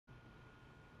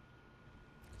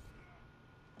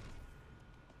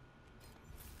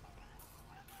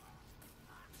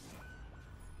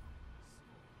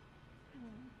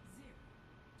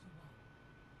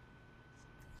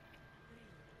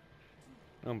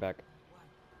I'm back.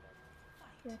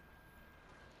 Yeah.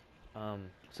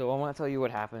 So I want to tell you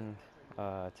what happened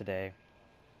today,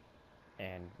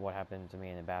 and what happened to me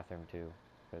in the bathroom too,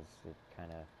 because it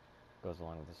kind of goes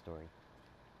along with the story.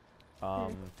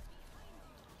 Okay. Um,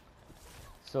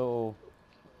 so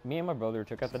me and my brother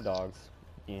took out the dogs,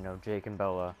 Jake and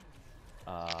Bella,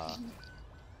 uh,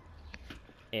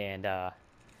 and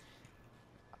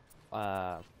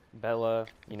Bella,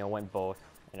 went both,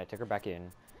 and I took her back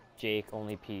in. Jake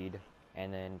only peed,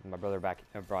 and then my brother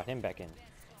brought him back in,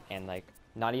 and like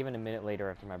not even a minute later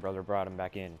after my brother brought him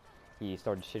back in, he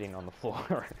started shitting on the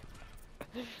floor.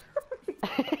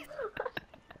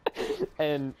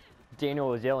 And Daniel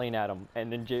was yelling at him,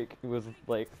 and then Jake was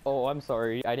like, "Oh, I'm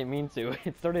sorry, I didn't mean to."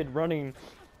 It started running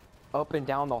up and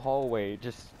down the hallway,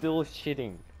 just still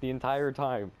shitting the entire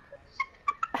time.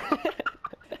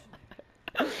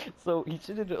 So he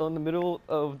shitted on the middle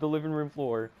of the living room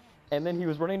floor, and then he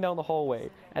was running down the hallway,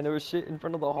 and there was shit in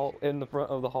front of the front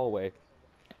of the hallway.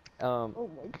 Um, Oh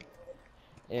my.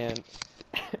 and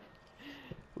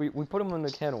we put him in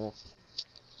the kennel.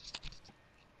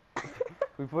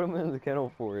 We put him in the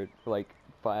kennel for it for like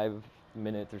 5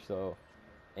 minutes or so,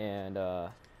 and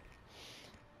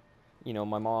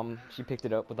my mom, she picked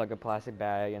it up with like a plastic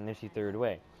bag, and then she threw it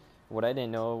away. What I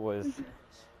didn't know was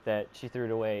that she threw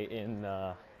it away in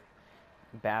the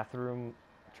bathroom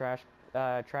trash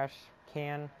trash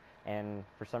can, and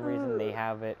for some reason they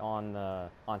have it on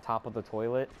top of the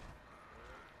toilet,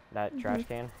 that trash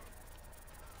Mhm.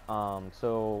 can.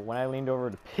 So when I leaned over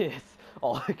to piss,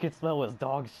 all I could smell was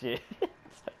dog shit.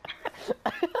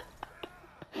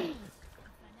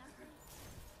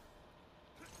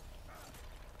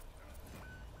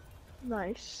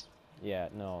 Nice. Yeah,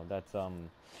 no, that's how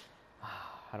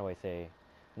do I say?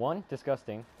 One,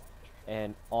 disgusting,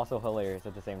 and also hilarious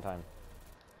at the same time.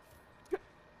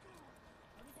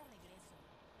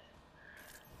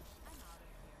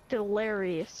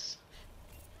 Hilarious.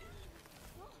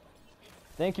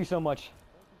 Thank you so much.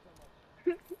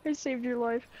 I saved your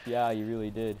life. Yeah, you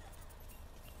really did.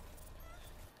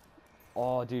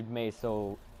 Oh, dude, May's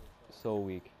so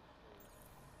weak.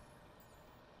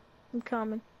 I'm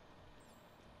coming.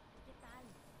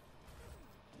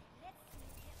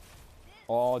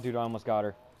 Oh, dude, I almost got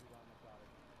her.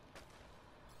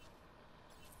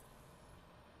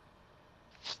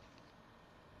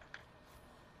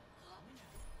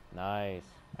 Nice.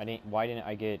 I didn't. Why didn't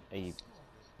I get an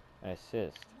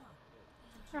assist?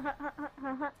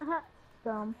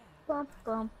 Bum, bum,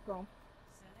 bum, bum.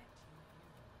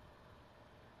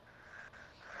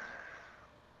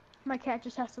 My cat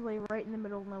just has to lay right in the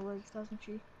middle of my legs, doesn't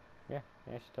she? Yeah,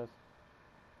 yeah, she does.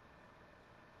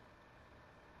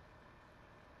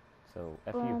 So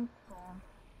F you. Bum, bum.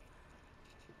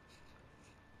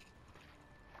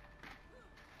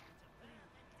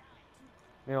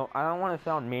 I don't want to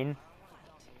sound mean,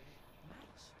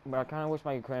 but I kind of wish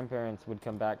my grandparents would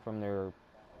come back from their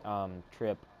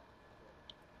trip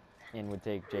and would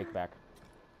take Jake back.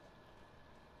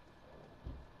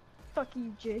 Fuck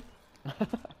you, Jake.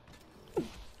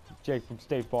 Jake from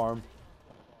State Farm.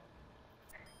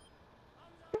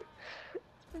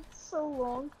 It's so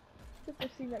long since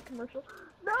I've seen that commercial.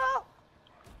 No!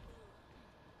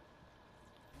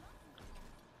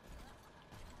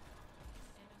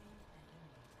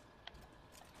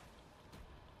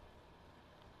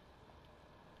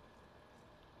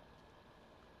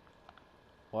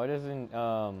 Why doesn't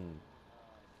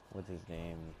what's his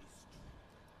name?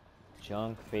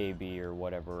 Junk Baby or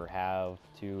whatever have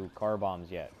 2 car bombs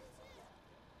yet?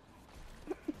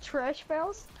 Trash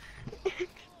files?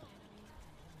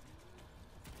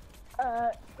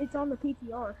 It's on the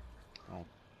PTR. Oh.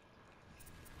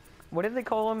 What did they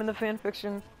call him in the fan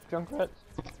fiction? Junkrat?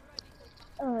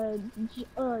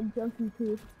 Junkie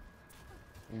too.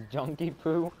 Junkie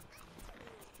Poo?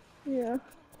 Yeah.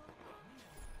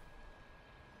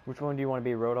 Which one do you want to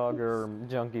be, Roadhog or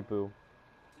Junkie Poo?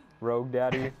 Rogue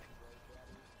Daddy?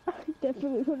 I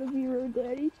definitely want to be Road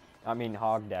Daddy. I mean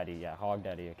Hog Daddy, yeah, Hog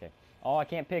Daddy, okay. Oh, I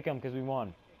can't pick him because we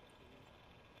won.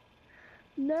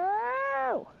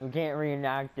 No! We can't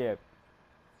reenact it.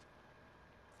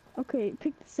 Okay,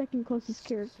 pick the second closest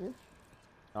character.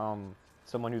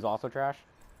 Someone who's also trash?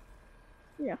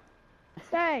 Yeah.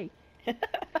 Hey!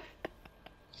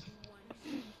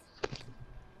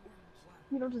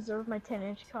 You don't deserve my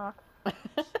 10-inch cock.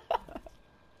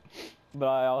 But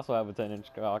I also have a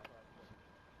 10-inch cock.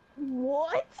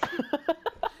 What?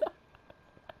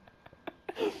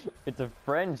 It's a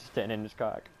French 10-inch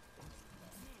cock.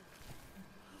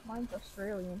 Mine's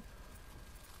Australian.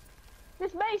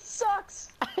 This maze sucks!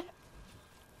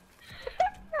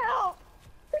 Help!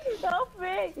 Help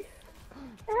me!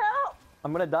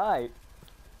 I'm gonna die.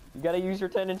 You gotta use your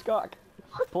 10-inch cock.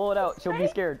 Pull it out, she'll be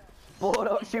scared. Pull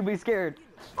it out, she'll be scared.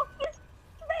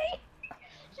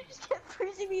 She just kept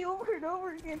freezing me over and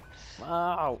over again.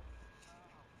 Wow.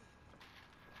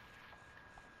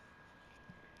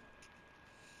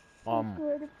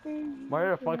 Where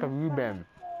the fuck have you been?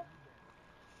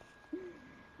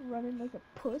 Running like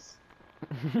a puss.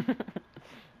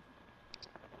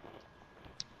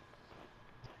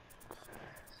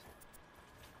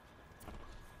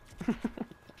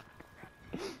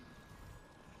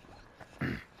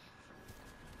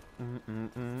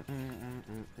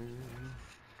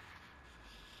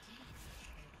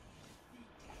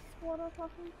 What a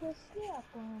fucking puss, yeah,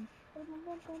 boom.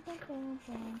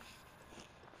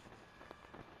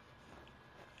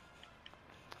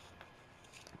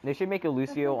 They should make a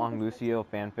Lucio on Lucio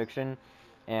fanfiction,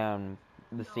 and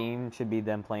the scene should be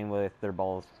them playing with their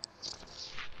balls.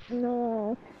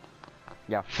 No.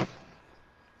 Yeah.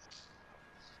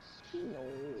 No.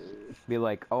 Be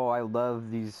like, oh, I love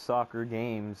these soccer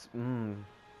games.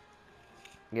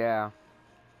 Yeah.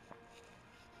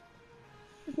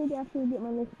 I think after I get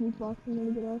my next meat box, I'm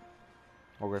gonna get off.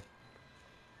 Okay.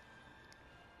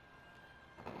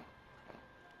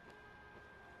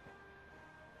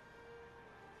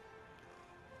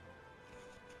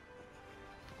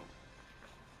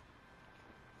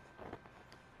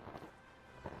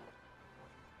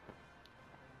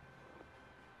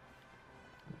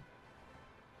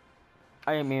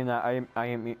 I didn't mean that. I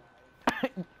didn't mean.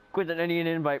 Quit that! I need an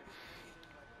invite.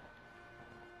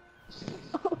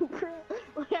 Oh crap!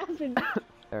 What happened?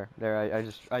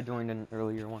 There. I joined an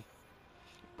earlier one.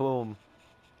 Boom.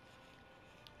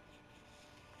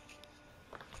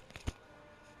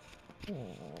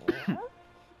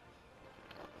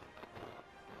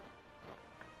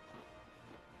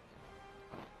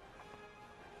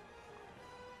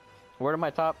 What are my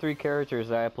top 3 characters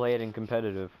that I played in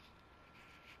competitive?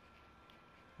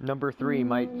 Number 2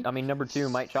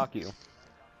 might shock you.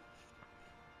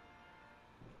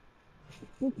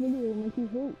 This video makes you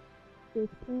hate this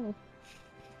channel.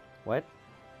 What?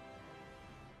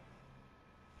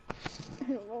 I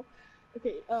don't know.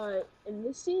 Okay, in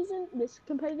this season, this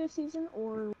competitive season,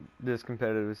 or This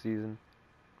competitive season.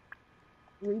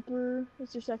 Reaper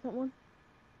is your second one?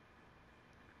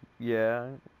 Yeah.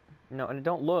 No, and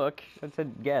don't look. I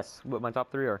said guess what my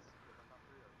top 3 are.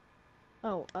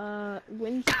 Oh,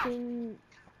 Winston,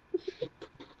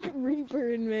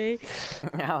 Reaper, and May.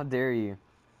 How dare you?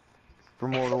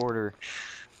 From what order?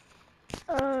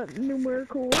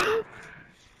 Numerical order?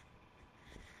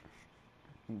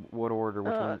 What order?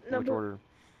 Which one? Which order?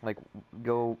 Like,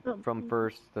 go from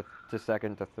first to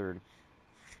second to third.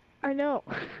 I know.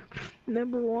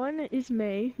 Number 1 is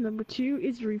May. Number 2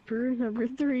 is Reaper. Number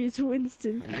 3 is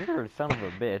Winston. You're a son of a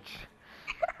bitch.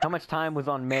 How much time was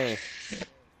on May?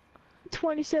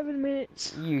 27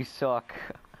 minutes. You suck.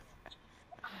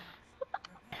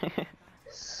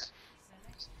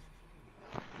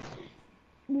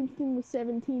 Winston was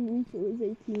 17, Reaper was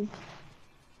 18.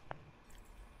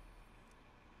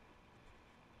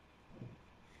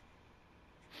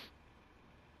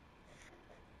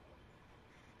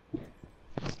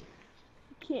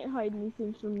 Can't hide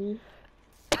anything from me.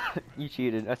 You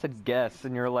cheated. I said guess,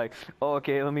 and you're like, oh,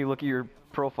 okay, let me look at your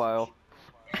profile.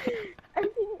 I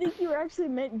didn't think you actually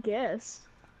meant guess.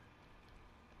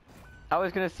 I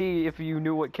was gonna see if you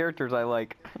knew what characters I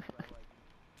like.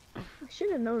 I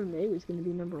should have known May was gonna be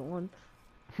number 1.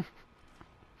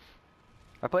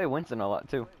 I play Winston a lot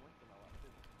too.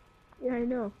 Yeah, I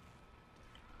know.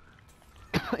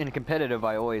 In competitive,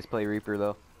 I always play Reaper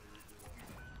though.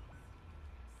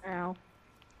 Ow.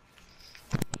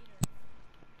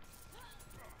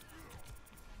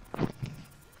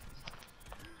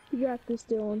 You got this,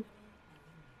 Dylan.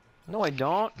 No, I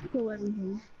don't. Kill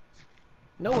everything.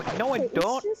 No, I Hey,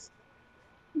 don't. It's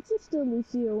just still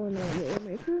Lucio and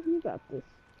Maker. You got this.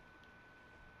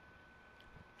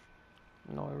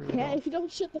 No, I really Yeah, don't. if you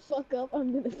don't shut the fuck up,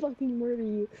 I'm gonna fucking murder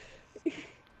you.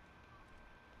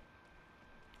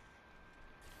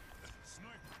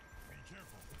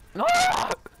 No!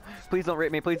 Please don't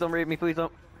rape me. Please don't rape me. Please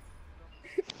don't.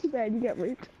 Too bad you got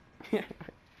raped.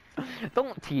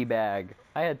 Don't teabag.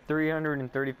 I had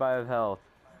 335 health.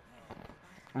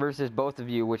 Versus both of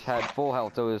you, which had full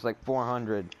health, so it was like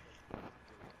 400.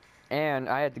 And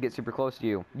I had to get super close to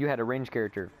you. You had a range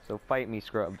character, so fight me,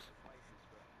 scrubs.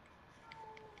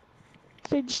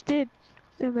 They just did,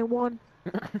 and they won.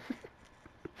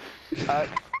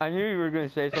 I knew you were gonna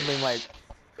say something like,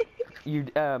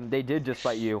 they did just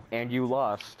fight you, and you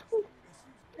lost.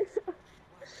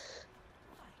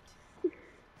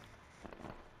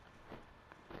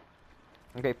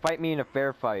 Okay, fight me in a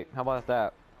fair fight. How about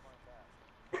that?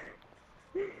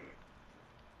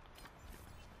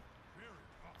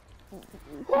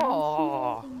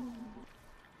 Oh!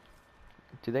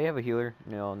 Do they have a healer?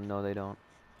 No, no, they don't.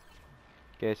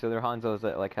 Okay, so their Hanzo's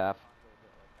at like half.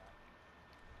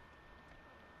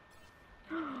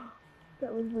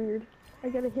 That was weird. I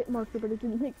got a hit marker, but it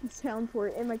didn't make the sound for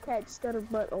it, and my cat just got her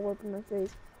butt all up in my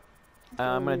face.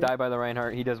 I'm gonna die by the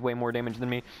Reinhardt. He does way more damage than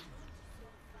me.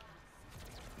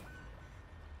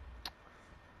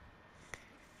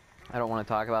 I don't want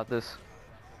to talk about this.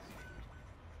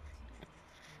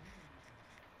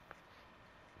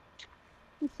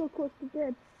 He's so close to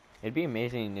dead. It'd be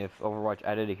amazing if Overwatch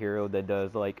added a hero that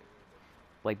does like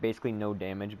basically no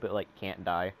damage, but like can't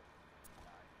die.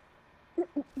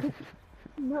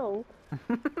 No.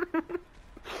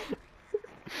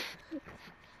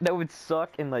 That would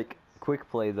suck in like quick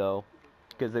play though,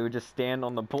 because they would just stand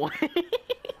on the point.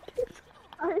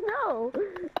 I know.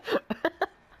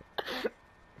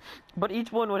 But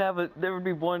each one would have there would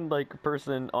be one like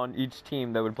person on each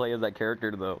team that would play as that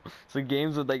character though. So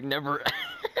games would like never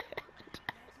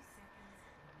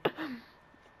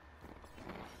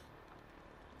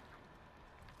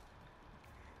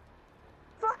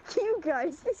Fuck you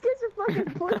guys. These guys are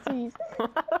fucking pussies.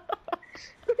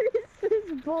 This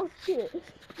is bullshit.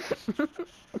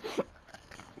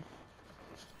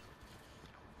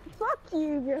 Fuck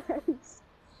you guys.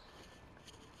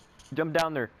 Jump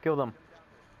down there, kill them.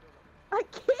 I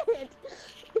can't.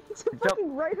 It's a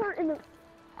fucking right heart in the.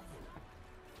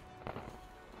 Oh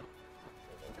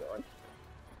my god.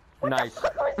 Nice.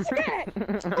 What the fuck was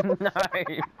that?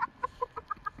 Nice.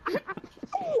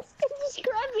 It just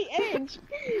grabbed the edge.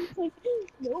 It's like,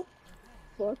 nope.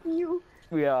 Fuck you.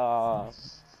 Yeah.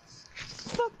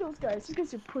 Fuck those guys. Those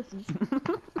guys are pussies.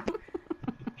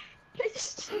 They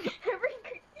just,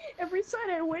 every side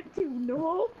I went to,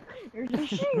 no. There's your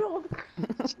shield.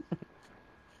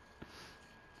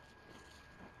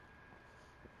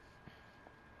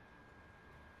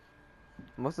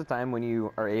 Most of the time when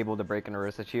you are able to break an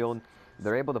Orisa shield,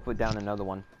 they're able to put down another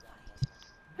one.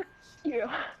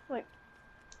 Yeah, like,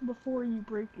 before you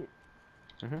break it.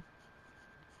 Mm-hmm.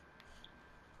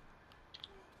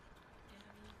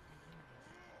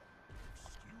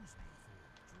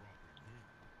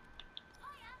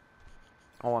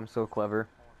 Oh, I'm so clever.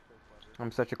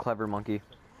 I'm such a clever monkey.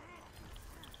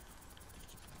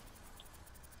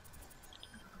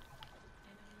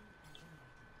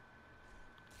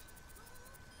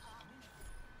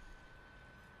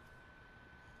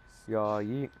 Yeah,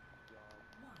 yeet.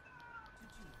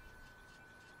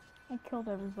 I killed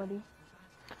everybody.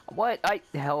 What? I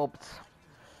helped.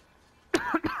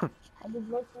 I did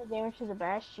most of the damage to the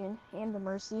Bastion and the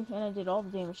Mercy, and I did all the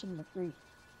damage to the McCree.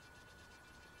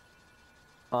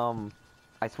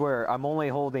 I swear, I'm only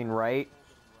holding right,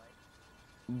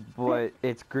 but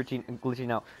it's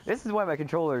glitching out. This is why my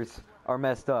controllers are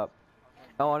messed up.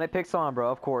 Oh, and it picks on, bro,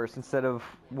 of course, instead of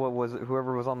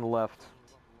whoever was on the left.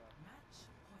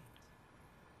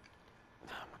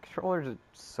 My controllers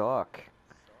suck.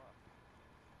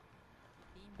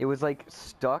 It was like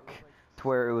stuck to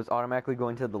where it was automatically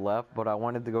going to the left, but I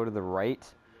wanted to go to the right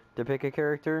to pick a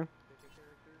character.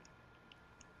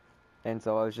 And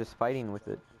so I was just fighting with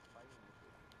it.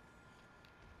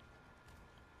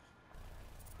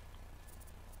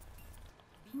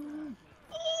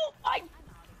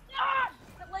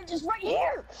 That ledge is right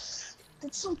here!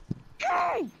 That's so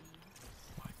gay!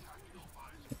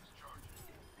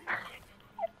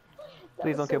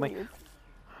 Please don't kill me.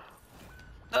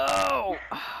 No!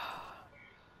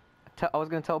 I was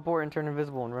gonna teleport and turn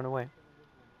invisible and run away.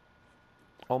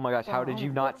 Oh my gosh, how did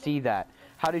you not see that?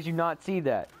 How did you not see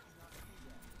that?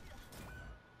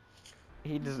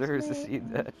 He deserves to see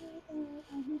that.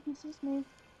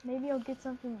 Maybe I'll get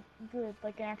something good,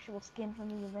 like an actual skin from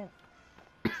the event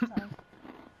this time.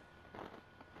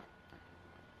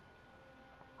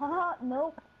 Haha,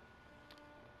 nope.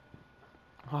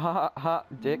 Ha ha ha,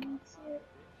 dick.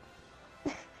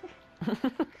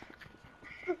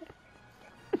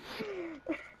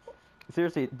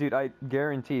 Seriously, dude, I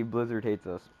guarantee Blizzard hates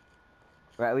us.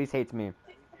 Or at least hates me.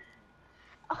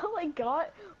 All I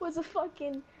got was a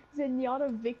fucking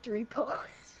Zenyatta victory pose.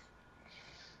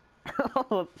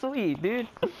 Oh, sweet, dude.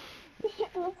 It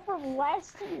was from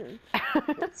last year.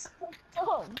 It's so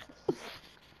dumb.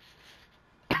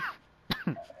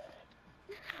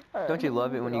 Don't you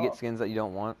love it when you get skins that you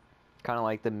don't want? Kind of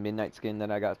like the midnight skin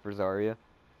that I got for Zarya.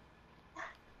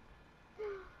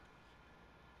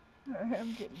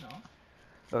 I'm getting off.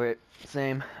 Okay,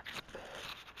 same.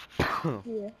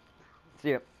 Yeah.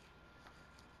 See ya.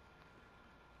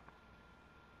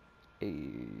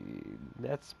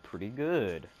 That's pretty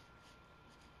good.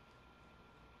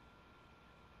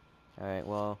 Alright,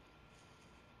 well,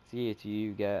 see you to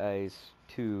you guys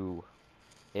too,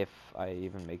 if I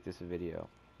even make this a video.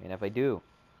 And if I do,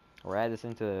 or add this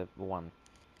into one,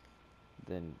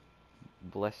 then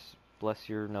bless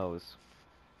your nose.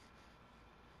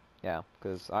 Yeah,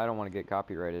 because I don't want to get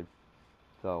copyrighted.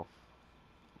 So,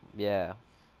 yeah,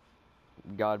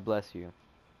 God bless you.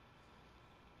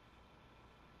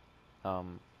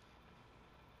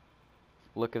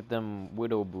 Look at them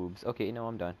widow boobs. Okay, no,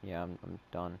 I'm done. Yeah, I'm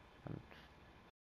done.